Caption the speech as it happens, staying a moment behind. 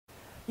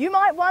You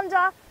might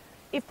wonder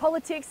if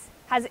politics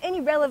has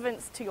any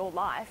relevance to your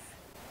life.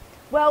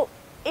 Well,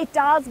 it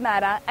does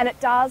matter, and it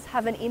does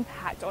have an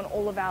impact on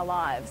all of our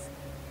lives.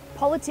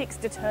 Politics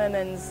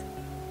determines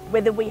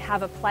whether we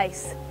have a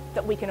place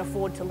that we can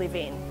afford to live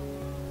in.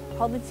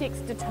 Politics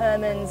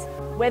determines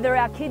whether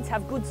our kids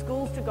have good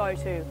schools to go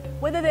to,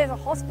 whether there's a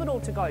hospital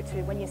to go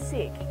to when you're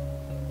sick.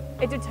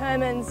 It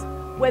determines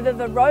whether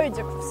the roads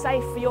are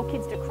safe for your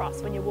kids to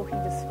cross when you're walking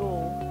to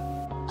school.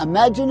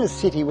 Imagine a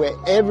city where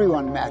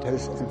everyone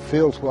matters and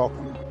feels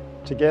welcome.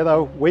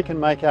 Together we can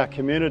make our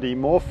community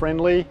more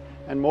friendly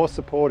and more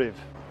supportive.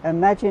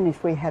 Imagine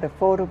if we had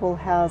affordable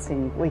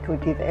housing we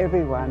could give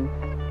everyone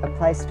a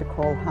place to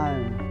call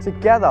home.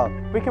 Together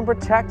we can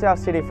protect our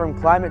city from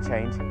climate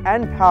change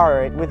and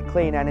power it with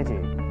clean energy.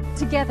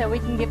 Together we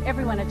can give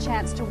everyone a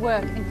chance to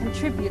work and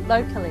contribute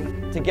locally.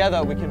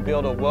 Together we can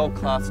build a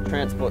world-class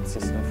transport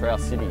system for our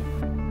city.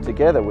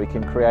 Together we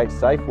can create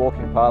safe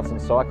walking paths and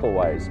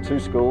cycleways to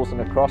schools and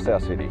across our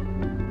city.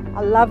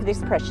 I love this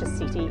precious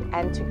city,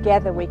 and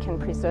together we can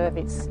preserve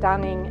its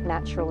stunning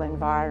natural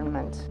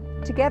environment.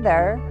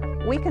 Together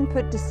we can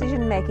put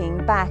decision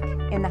making back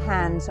in the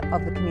hands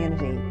of the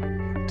community.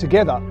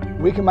 Together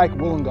we can make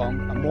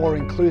Wollongong a more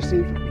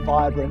inclusive,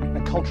 vibrant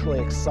and culturally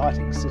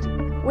exciting city.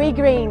 We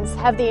Greens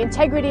have the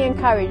integrity and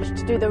courage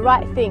to do the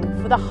right thing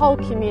for the whole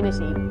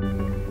community.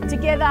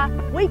 Together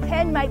we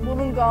can make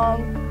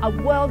Wollongong a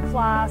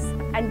world-class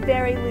and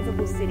very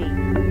livable city.